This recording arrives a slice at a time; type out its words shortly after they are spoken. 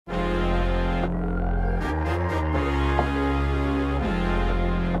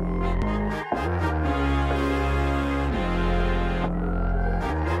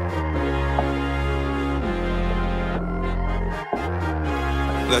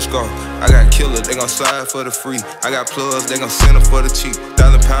Let's go. I got killers, they gon' slide for the free. I got plugs, they gon' send them for the cheap.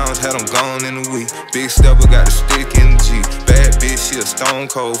 1,000 pounds, had them gone in a week. Big stepper, got the stick in the G. Bad bitch, she a stone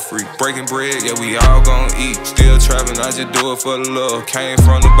cold freak. Breaking bread, yeah, we all gon' eat. Still trapping, I just do it for the love. Came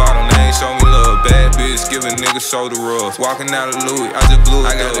from the bottom, they ain't show me love. Bad bitch, giving niggas shoulder rubs. Walking out of Louis, I just blew it.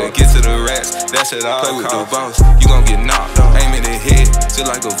 I gotta get to the rats, that shit all play with the boss. You gon' get knocked off. Aim in the head, just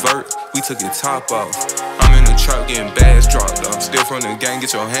like a vert. We took your top off. I'm in the trap getting bags dropped off. Still from the gang,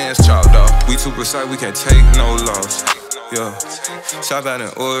 get your hands chopped off. We too precise, we can't take no loss. Yeah, shop out in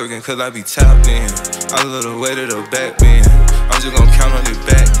Oregon, cause I be tapped in. I love the way to the back bend. I'm just gon' count on the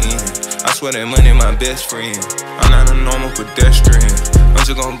back end. I swear that money my best friend. I'm not a normal pedestrian. I'm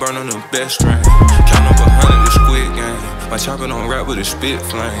just gon' burn on the best strain. Count up 100 the squid game. My chopper don't rap with a spit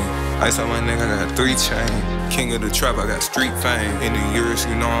flame. Ice on my neck, I got 3 chains. King of the trap, I got street fame. In the years,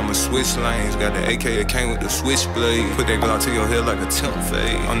 you know I'ma switch lanes. Got the AK, it came with the switchblade. Put that Glock to your head like a temp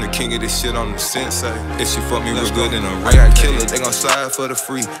fade. I'm the king of this shit, I'm the sensei. If she fuck me real good in a ring. I got killers, they gon' slide for the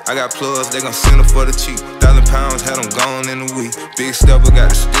free. I got plugs, they gon' send them for the cheap. 1,000 pounds, had them gone in a week. Big stepper, got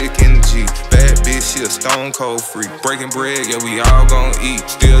the stick in the G. Bad bitch, she a stone cold freak. Breaking bread, yeah, we all gon' eat.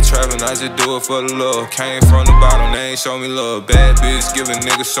 Still trapping, I just do it for the love. Came from the bottom, they ain't show me love. Bad bitch, giving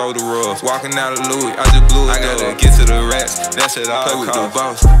niggas shoulder rubs. Walking out of Louis, I just blew it. I gotta get to the rats, that shit all play with the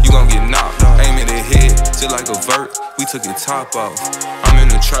boss. You gon' get knocked off. Aim in the head, just like a vert. We took your top off. I'm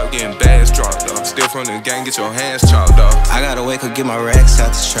in the trap getting bags dropped off. Still from the gang, get your hands chopped off. I gotta wake up, get my racks out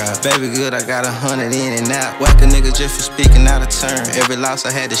the trap. Baby good, I got 100 in and out. Whack a nigga just for speaking out of turn. Every loss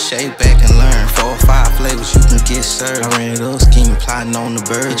I had to shake back and learn. 4 or 5 flavors you can get served. I ran it up, scheming, plotting on the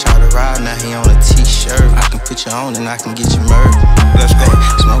bird. He tried to ride, now he on a t-shirt. I can put you on and I can get you murdered. Let's go.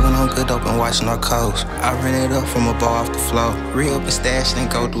 Smoking on good dope and watching our coast. I ran it up from a bar off the floor. Re-up and stash, then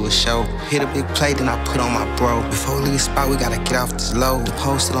go do a show. Hit a big play, then I put on my bro. Before we leave the spot, we gotta get off this load. The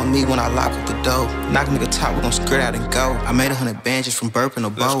posted on me when I lock up the door. Knock nigga top, we gon' skirt out and go. I made 100 bands just from burping a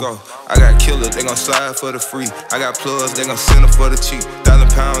bow. Let's go. I got killers, they gon' slide for the free. I got plugs, they gon' send them for the cheap. 1,000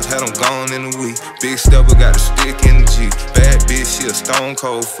 pounds, had them gone in a week. Big stepper, got the stick in the G. Bad bitch, she a stone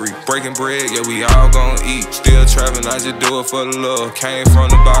cold freak. Breaking bread, yeah, we all gon' eat. Still trapping, I just do it for the love. Came from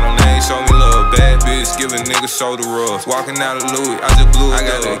the bottom, they ain't show me love. Bad bitch, giving niggas shoulder rubs. Walking out of Louis, I just blew it. I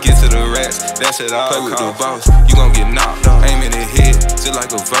gotta get to the rats, that shit all play with the boss. You gon' get knocked off. Aim in the head, just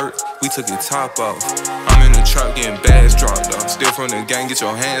like a vert. We took your top off. I'm in the trap getting bags dropped off. Still from the gang, get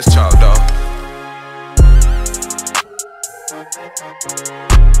your hands chopped off.